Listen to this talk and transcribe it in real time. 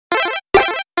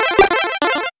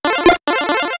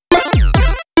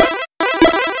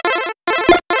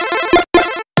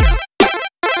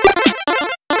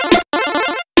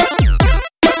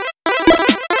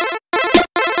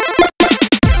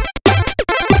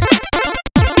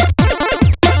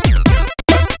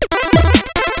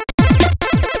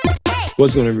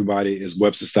What's going on, everybody? It's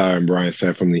WebsterStyle and Brian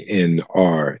Sapph from the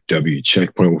NRW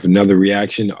Checkpoint with another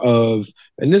reaction of,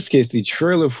 in this case, the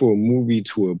trailer for a movie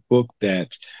to a book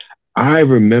that I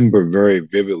remember very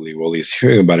vividly, well, at least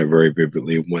hearing about it very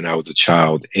vividly when I was a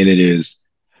child. And it is,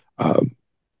 um,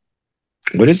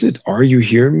 what is it? Are You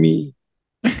Hear Me?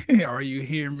 Are you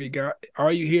hearing me, God?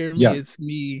 Are you hearing me? Yes. It's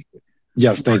me,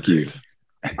 Yes, thank you. Margaret.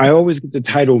 I always get the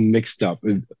title mixed up.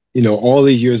 All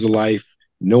these years of life,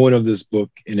 knowing of this book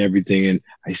and everything, and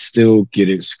I still get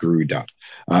it screwed up.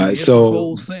 I mean, it's a So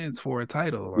whole sentence for a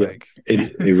title. yeah, Like,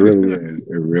 it really is.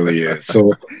 It really is.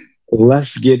 So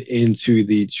let's get into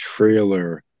the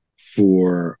trailer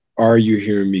for Are You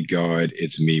Hearing Me, God?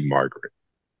 It's Me, Margaret.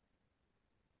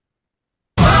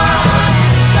 Very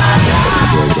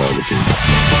well looking.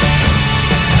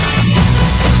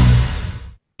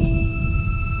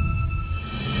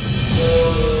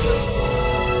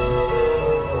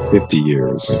 50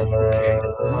 years. okay,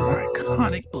 one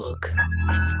iconic book. You're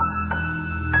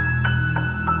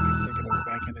taking us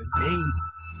back in the day.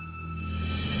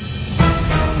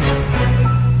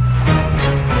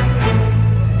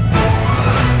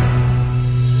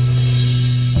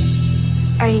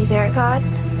 Are you there, God?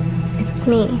 It's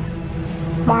me,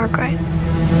 Margaret.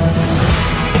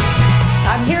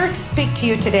 I'm here to speak to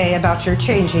you today about your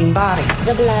changing bodies.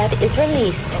 The blood is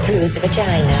released through the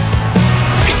vagina.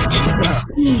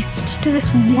 Please, just do this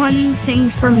one thing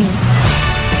for me.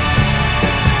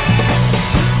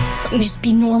 Let me just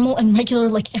be normal and regular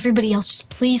like everybody else. Just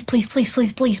please, please, please,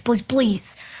 please, please, please,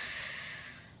 please.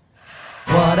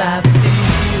 What I feel,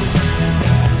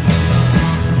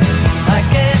 I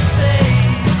can't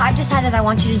say. I've decided I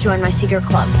want you to join my secret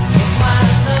club.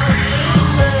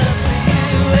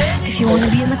 If you want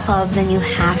to be in the club, then you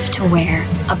have to wear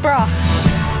a bra.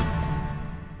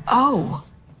 Oh.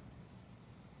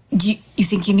 You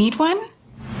think you need one?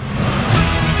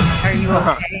 Are you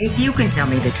okay? You can tell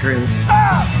me the truth.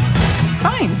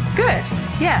 Fine. Good.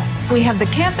 Yes. We have the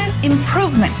Campus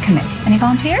Improvement Committee. Any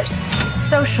volunteers?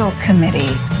 Social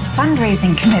Committee.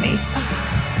 Fundraising Committee.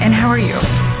 And how are you?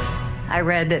 I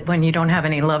read that when you don't have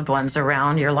any loved ones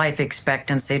around, your life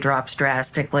expectancy drops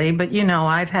drastically, but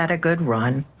I've had a good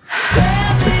run.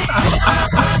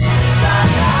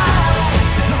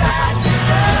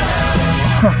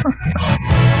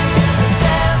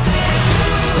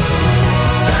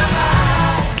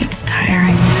 Gets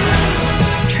tiring.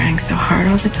 Trying so hard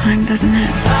all the time, doesn't it?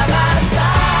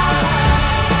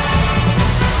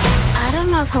 I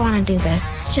don't know if I want to do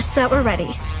this. Just that we're ready.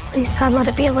 Please, God, let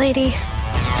it be a lady.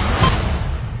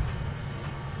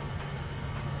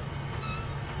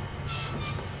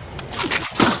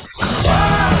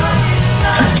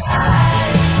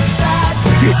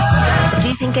 Do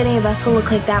you think any of us will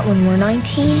look like that when we're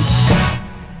 19?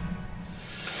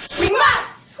 We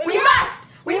must! We must!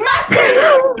 We must!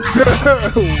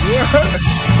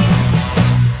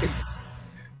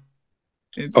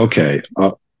 Okay.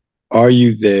 Are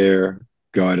You There,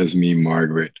 God? Is Me,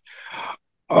 Margaret.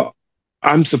 Uh,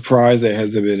 I'm surprised there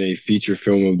hasn't been a feature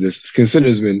film of this,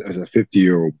 considering it's been a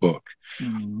 50-year-old book.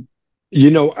 Mhm.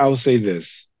 I'll say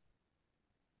this.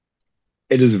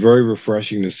 It is very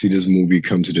refreshing to see this movie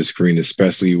come to the screen,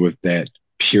 especially with that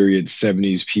period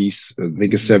 70s piece. I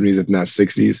think it's 70s, if not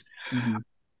 60s. Mhm.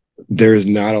 There is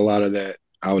not a lot of that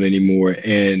out anymore.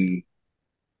 And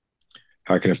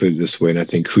how can I put it this way? And I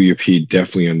think Kuya P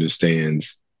definitely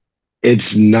understands.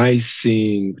 It's nice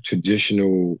seeing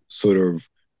traditional sort of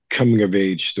coming of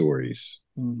age stories,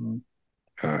 Mhm.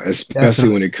 especially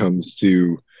Definitely. when it comes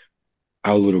to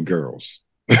our little girls.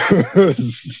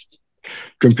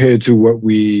 Compared to what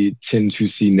we tend to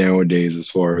see nowadays as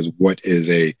far as what is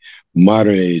a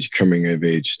modern age coming of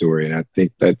age story. And I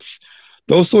think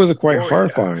those stories are quite Oh yeah.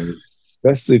 horrifying,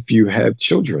 especially if you have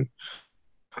children.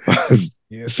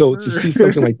 Yes, So to sir. see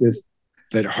something like this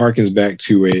that harkens back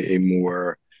to a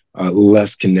more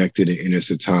less connected and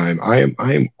innocent time, I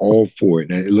am all for it.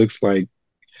 And it looks like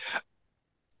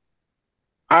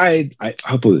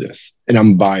I'll put this, and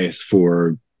I'm biased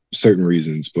for certain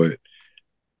reasons, but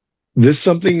there's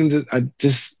something that I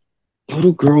just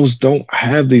little girls don't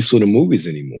have these sort of movies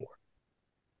anymore.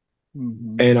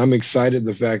 Mhm. And I'm excited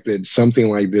the fact that something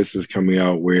like this is coming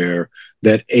out where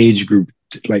that age group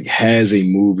like has a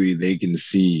movie they can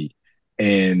see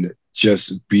and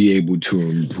just be able to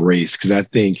embrace. Because I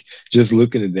think just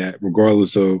looking at that,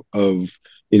 regardless of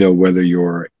whether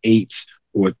you're 8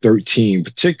 or 13,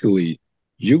 particularly,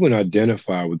 you can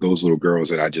identify with those little girls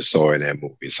that I just saw in that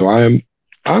movie. So I'm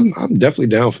definitely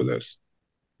down for this.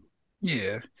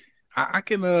 Yeah, I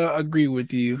can agree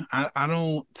with you. I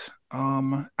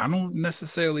don't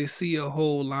necessarily see a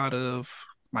whole lot of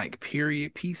like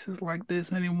period pieces like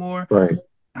this anymore. Right.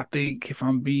 I think if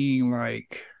I'm being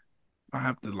like, I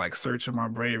have to like search in my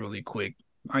brain really quick.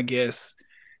 I guess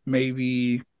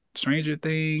maybe Stranger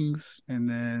Things, and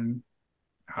then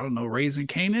I don't know, Raising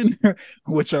Canaan,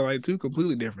 which are like two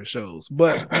completely different shows,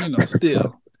 but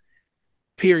still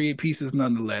period pieces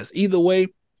nonetheless. Either way,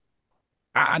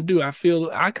 I feel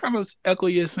I kind of echo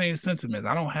your same sentiments.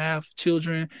 I don't have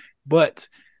children, but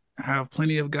I have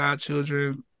plenty of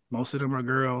godchildren. Most of them are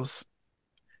girls.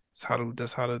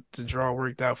 That's how the draw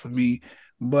worked out for me.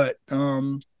 But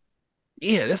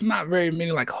yeah, that's not very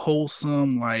many like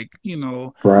wholesome, like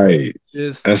Right.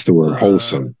 just That's the word,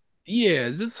 wholesome. Yeah,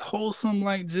 just wholesome,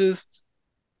 like just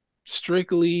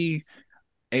strictly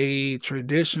a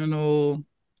traditional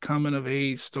coming of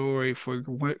age story for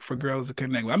girls to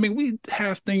connect with. I mean, we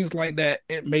have things like that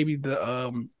at maybe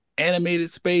the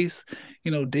animated space.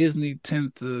 Disney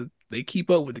tends to, they keep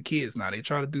up with the kids now. They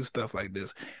try to do stuff like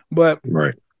this. But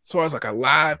right. As far as like a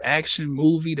live action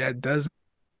movie that doesn't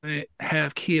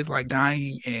have kids like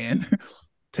dying and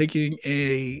taking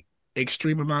a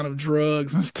extreme amount of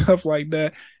drugs and stuff like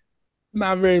that,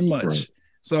 not very much. Right.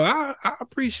 So I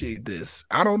appreciate this.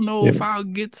 I don't know if I'll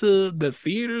get to the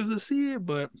theaters to see it,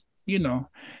 but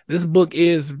this book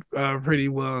is pretty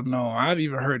well known. I've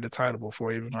even heard the title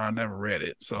before, even though I never read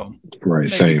it. So right,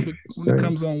 same. When it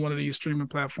comes on one of these streaming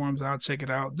platforms, I'll check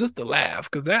it out just to laugh,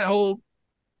 because that whole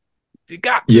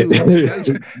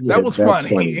that was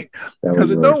funny.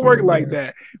 Because it don't work like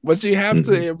that, but you have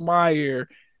to admire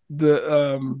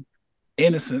the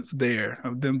innocence there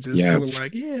of them just feeling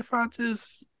like, if I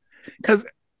just, because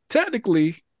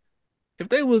technically if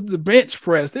they was the bench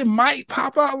press, it might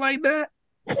pop out like that.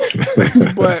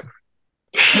 But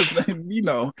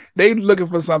they looking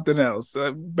for something else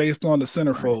based on the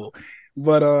centerfold.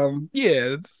 But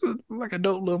it's like a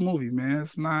dope little movie, man.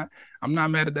 I'm not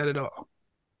mad at that at all.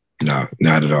 No,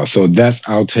 not at all. So that's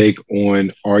our take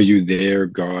on Are You There?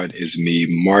 God Is Me,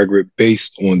 Margaret,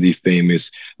 based on the famous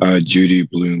Judy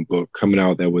Blume book coming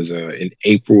out. That was in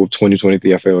April of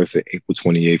 2023. I feel like I said April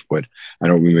 28th, but I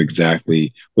don't remember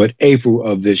exactly. But April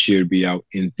of this year to be out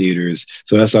in theaters.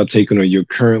 So that's our take on it. You're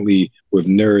currently with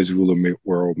Nerds Rule the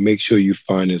World. Make sure you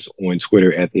find us on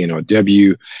Twitter at the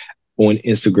NRW, on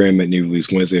Instagram at New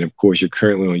Release Wednesday. And of course, you're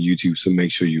currently on YouTube. So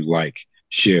make sure you like,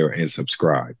 share, and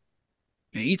subscribe.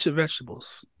 And eat your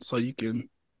vegetables so you can